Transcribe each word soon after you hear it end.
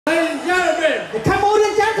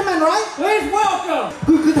Please welcome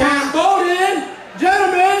Cambodian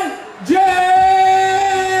gentleman, J.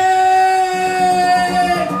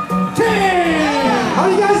 How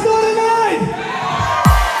you guys doing tonight?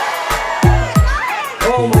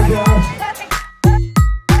 Oh my gosh.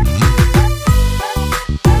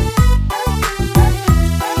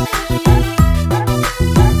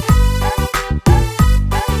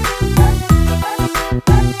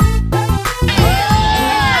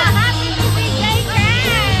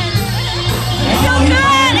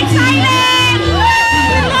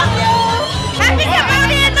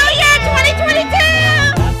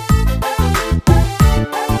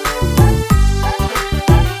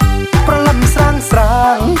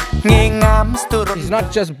 He's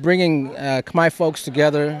not just bringing Khmer folks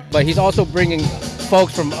together, but he's also bringing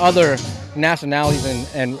folks from other nationalities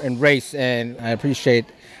and race. And I appreciate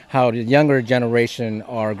how the younger generation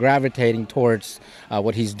are gravitating towards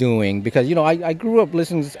what he's doing. Because, you know, I grew up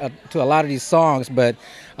listening to a lot of these songs, but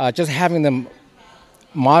just having them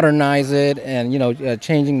modernize it and, you know,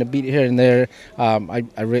 changing the beat here and there,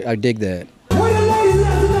 I dig that.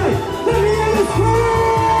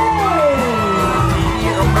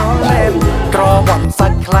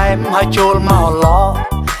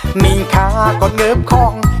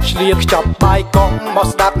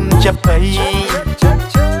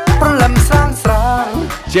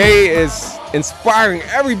 Jay is inspiring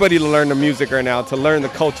everybody to learn the music right now, to learn the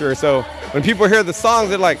culture. So when people hear the songs,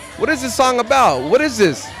 they're like, what is this song about? What is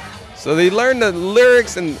this? So they learn the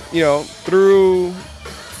lyrics and, you know, through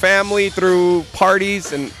family, through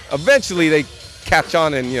parties, and eventually they catch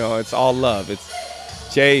on and, you know, it's all love. It's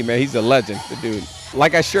Jay, man, he's a legend, the dude.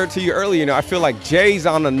 Like I shared to you earlier, you know, I feel like Jay's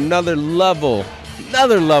on another level.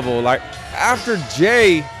 Like after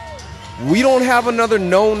Jay, we don't have another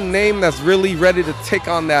known name that's really ready to take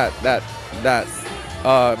on that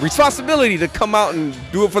responsibility to come out and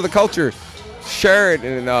do it for the culture, share it,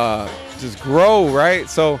 and just grow, right?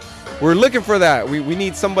 So we're looking for that. We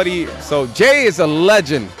need somebody. So Jay is a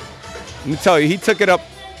legend. Let me tell you, he took it up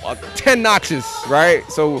 10 notches, right?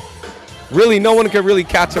 So really, no one can really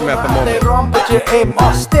catch him at the moment.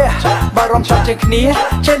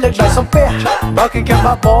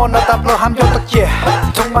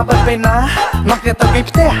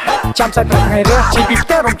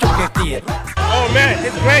 Oh man,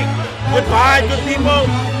 it's great. Good vibe, good people.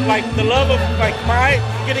 Like the love of like Khmer,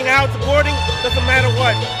 getting out, supporting, doesn't matter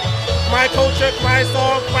what. Khmer culture, Khmer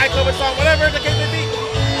song, Khmer cover song, whatever the case may be.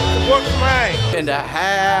 Support Khmer. In the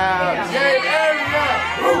house.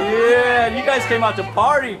 Yeah, you guys came out to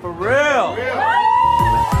party for real. You're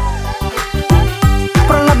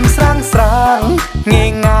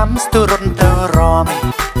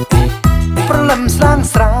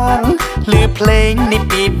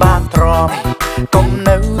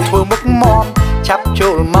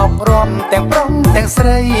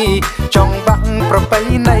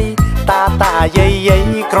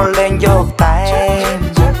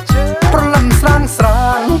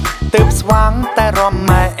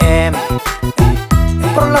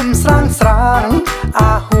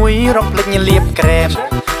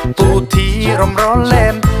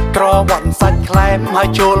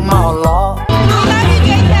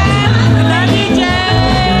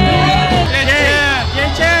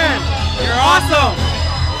awesome.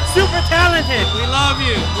 Super talented. We love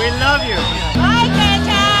you. We love you. Hi,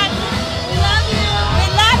 Jay-chan. We love you. We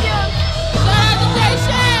love you. Shout out to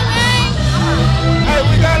Jay-chan, man. Hey,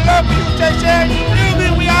 we gotta love you, Jay-chan. You feel me?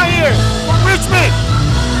 We out here from Richmond.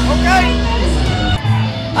 Okay?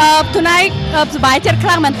 Tonight, សប្បាយចិត្តខ្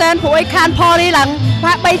លាំងមែនតើព្រោះអីខានផលនេះឡើងប្រ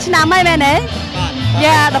ហែល3ឆ្នាំហើយមែនទេ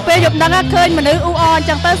យ៉ាដល់ពេលយប់ហ្នឹងឃើញមនុស្សអ៊ូអរអញ្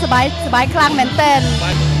ចឹងទៅសប្បាយខ្លាំងមែនតើ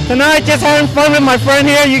Tonight, just having fun with my friend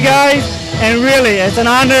here, you guys, and really, it's an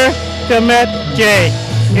honor to have met Jay.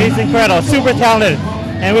 He's incredible, super talented,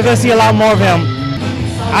 and we're gonna see a lot more of him.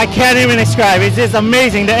 I can't even describe. It's just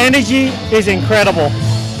amazing. The energy is incredible.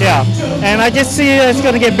 Yeah, and I just see it's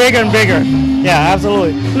gonna get bigger and bigger. Yeah,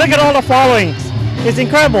 absolutely. Look at all the followings. It's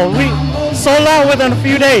incredible. We sold out within a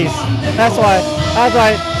few days. That's why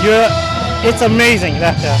it's amazing. Shout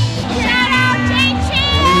out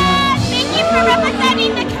Jay-chan. Thank you for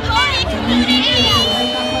representing the Cambodian community.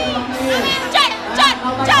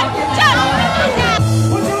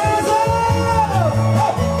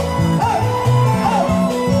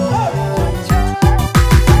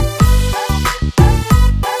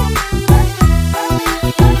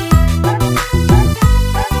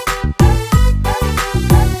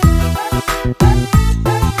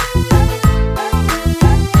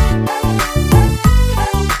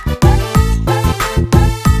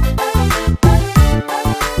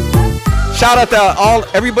 shout out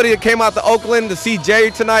to everybody that came out to Oakland to see Jay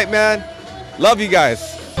tonight, man. Love you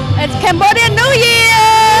guys. It's Cambodian New Year.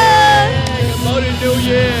 Cambodian New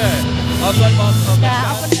Year.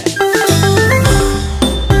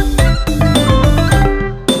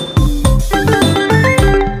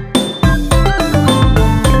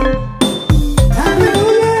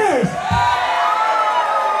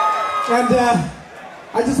 And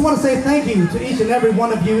I just want to say thank you to each and every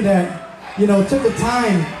one of you that, you know, took the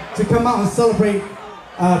time to come out and celebrate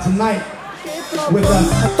tonight with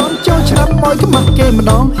us.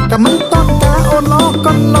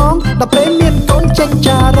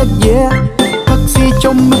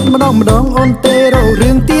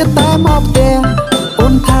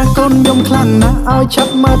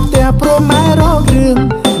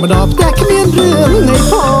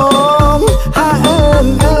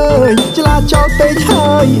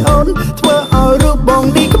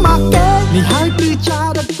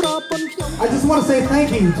 I just want to say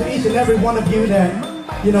thank you to each and every one of you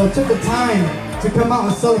that, you know, took the time to come out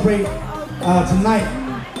and celebrate tonight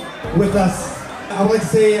with us. I would like to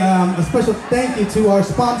say a special thank you to our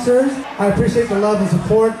sponsors. I appreciate the love and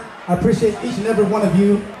support. I appreciate each and every one of you.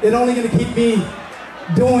 It's only going to keep me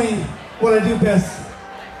doing what I do best,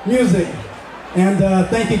 music. And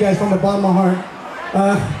thank you guys from the bottom of my heart.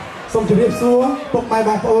 សូមជម្រាបសួរពុកម៉ែប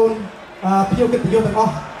ងប្អូនភ្ញៀវកិត្តិយសទាំងអ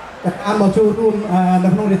ស់ដែលបានមកចូលរួមនៅ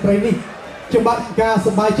ក្នុងរាត្រីនេះខ្ញុំបាទការស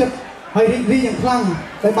ប្បាយចិត្តហើយរីករាយយ៉ាងខ្លាំង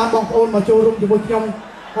ដែលបានបងប្អូនមកចូលរួមជាមួយខ្ញុំ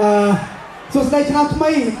សួស្តីឆ្នាំថ្មី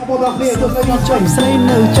បងប្អូនគ្នាសួស្តីឆ្នាំថ្មីស្រី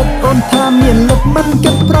នៅចិត្តអូនថាមានលឹកមិន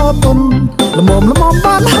គិតប្រពន្ធល្មម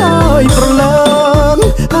បានហើយប្រលើង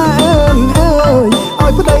អើឲ្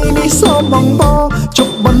យប្តីនេះសូមបងបងជ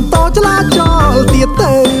ប់បន្តចលាចលទៀត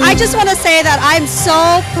ទៅ I just want to say that I'm so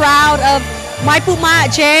proud of my Puma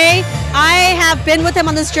Jay. I have been with him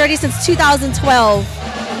on this journey since 2012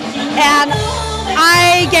 and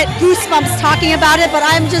I get goosebumps talking about it, but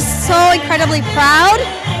I'm just so incredibly proud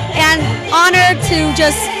and honored to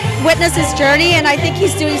just witness his journey, and I think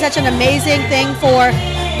he's doing such an amazing thing for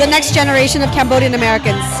the next generation of Cambodian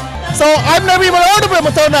Americans. So I've never even heard of him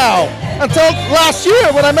until now, until last year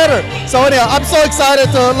when I met her. So anyhow, I'm so excited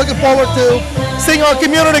looking forward to seeing our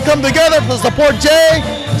community come together to support Jay.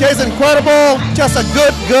 Jay's incredible, just a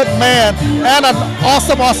good man, and an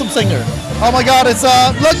awesome singer. Oh my God, it's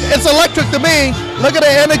electric to me. Look at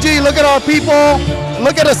the energy, look at our people,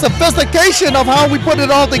 look at the sophistication of how we put it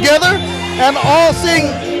all together, and all seeing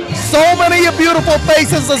so many beautiful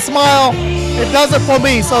faces and smile. It does it for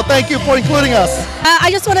me, so thank you for including us. I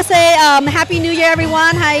just want to say Happy New Year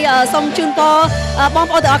everyone. ហើយសូមជូនពរបង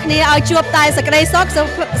ប្អូនទាំងអស់គ្នាឲ្យជួបតែសេចក្តីសុខ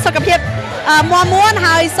សុខភាពមាំមួន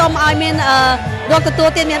ហើយសូមឲ្យមានរកទទួល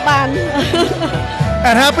ទានមានបាន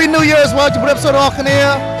And Happy New Year as well ជម្រាបសួរដល់គ្នា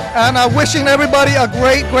and wishing everybody a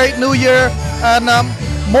great New Year and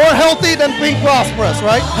more healthy than being prosperous,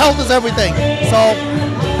 right? Health is everything. So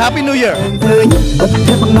Happy New Year.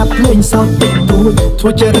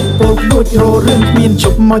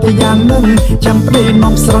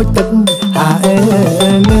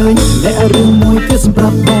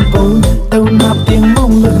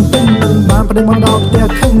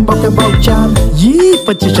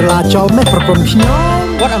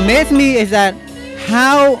 What amazed me is that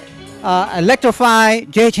how electrified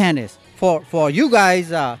Jay Chan is for you guys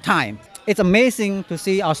time. It's amazing to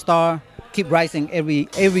see our star keep rising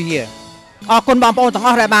every year. អរគុណបងប្អូនទាំងអ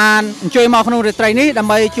ស់ដែលបានអញ្ជើញមកក្នុងរាត្រីនេះដើ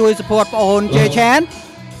ម្បីជួយ support បងប្អូន Jay Chan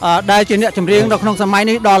ដែលជាអ្នកចម្រៀងនៅក្នុងសម័យ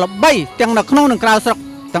នេះដ៏ល្បីទាំងនៅក្នុងនិងក្រៅស្រុក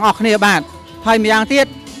ទាំងអស់គ្នាបាទហើយម្យ៉ាងទៀត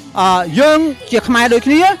យើងជាខ្មែរដូច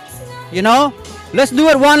គ្នា you know let's do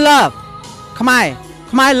it one love ខ្មែ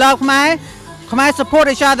រ love ខ្មែរ support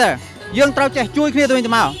each other យើងត្រូវចេះជួយគ្នាទៅវិញ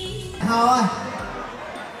ទៅមក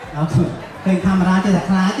ហើយឃើញកាមេរ៉ាចេះតែ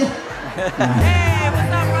ខ្លាចទេ Hey,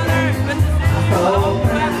 what's up, brother? Good to see you.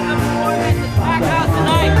 Last performance is packed out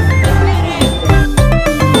tonight. Let's get it.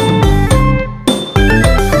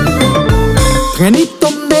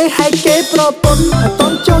 ឲ្យគេប្រពន្ធអត់ត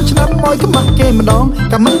ន់ចូលឆ្នាំមួយខ្មាស់គេម្ដង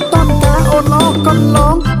ក៏មិនតន់ការអូនអកូនឡ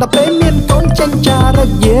ងដល់ពេលមានកូនចេញចារ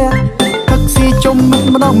យាផឹកស៊ីជុំ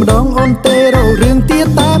ម្ដងអូនទេររឿងទៀត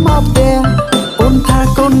តែមកផ្ទះអូនថា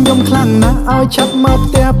កូនខ្ញុំខ្លាំងណាស់ឲ្យឆាប់មក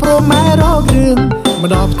ផ្ទះព្រោះម៉ែរករឿង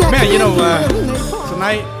ម្ដងផ្ទះ Man, you know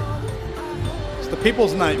tonight it's the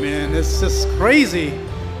people's night, man. It's just crazy.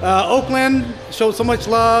 Oakland showed so much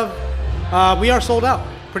love. We are sold out,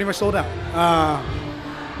 pretty much sold out.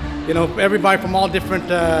 You know, everybody from all different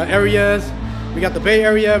areas. We got the Bay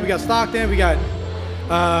Area, we got Stockton, we got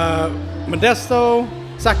Modesto,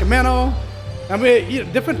 Sacramento. I mean, you know,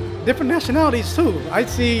 different nationalities too. I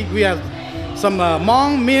see we have some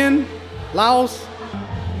Hmong, Min, Laos,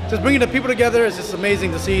 just bringing the people together is just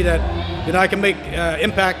amazing to see that, you know, I can make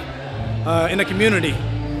impact in the community.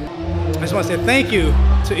 I just want to say thank you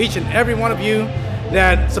to each and every one of you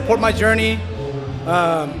that support my journey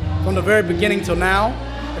from the very beginning till now.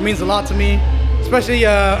 It means a lot to me, especially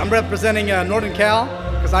I'm representing Northern Cal,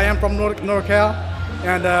 because I am from North Cal,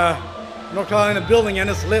 and North Carolina in the building, and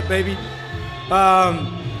it's lit, baby.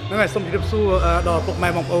 ហ្នឹងហើយសូមជម្រាបសួរដល់ពុកម៉ែ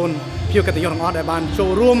បងប្អូនភ្ញៀវកិត្តិយសទាំងអស់ដែលបានចូ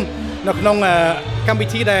លរួមនៅក្នុងកម្មវិ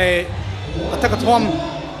ធីដែលអធិកធម៌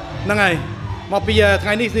ហ្នឹងហើយមកពីថ្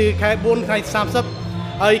ងៃនេះគឺខែ4ថ្ងៃ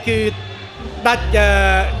30ហើយគឺដាច់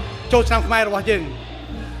ចូលឆ្នាំខ្មែររបស់យើង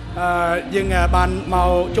យើងបានមក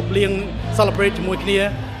ជប់លៀង celebrate ជាមួយគ្នា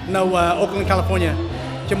នៅ Oakland California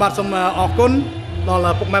ខ្ញុំបាទសូមអរគុណដ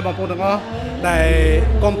ល់ពុកម៉ែបងប្អូនទាំងអស់ដែល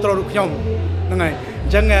គាំទ្ររូបខ្ញុំហ្នឹងហើយអ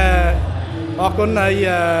ញ្ចឹងអរគុណហើយ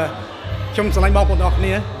ខ្ញុំស្រឡាញ់បងប្អូនទាំងអស់គ្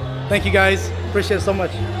នា Thank you guys appreciate it so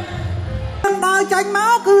much ដល់ចាញ់ម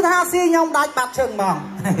កគឺថាស៊ីខ្ញុំដាច់បាត់ជើងហ្មង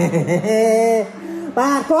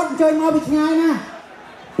បាទគាត់អញ្ជើញមកពីឆ្ងាយណា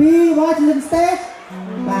ពី Washington State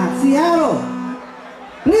បាទ Seattle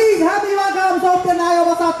Please happy welcome សូមទានឲ្យអ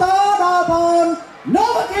បសាទរដល់បង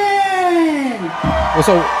Nova King. Well,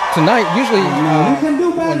 so tonight, usually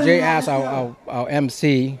when Jay asks, I'll MC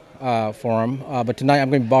for him, but tonight I'm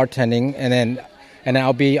going to be bartending, and then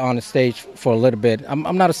I'll be on the stage for a little bit.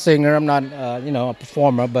 I'm not a singer, I'm not you know, a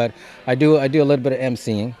performer, but I do a little bit of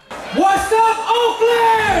MCing. What's up,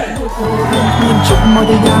 Oakland? មានជុំម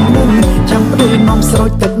កយ៉ាងនឹងចាំព្រួយនាំស្រោ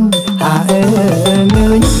ចទឹកអាអើងើ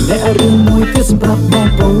យអ្នករឿងមួយទៀតសម្រាប់បង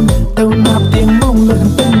ប្អូនទៅណាប់ទៀងមកលើក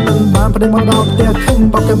ទឹកបានប្តីមកដល់ផ្ទះខឹង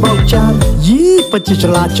បោកកែបោកចានយីពិតជា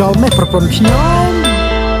ឆ្លាតចោលមេះប្រពន្ធខ្ញុំ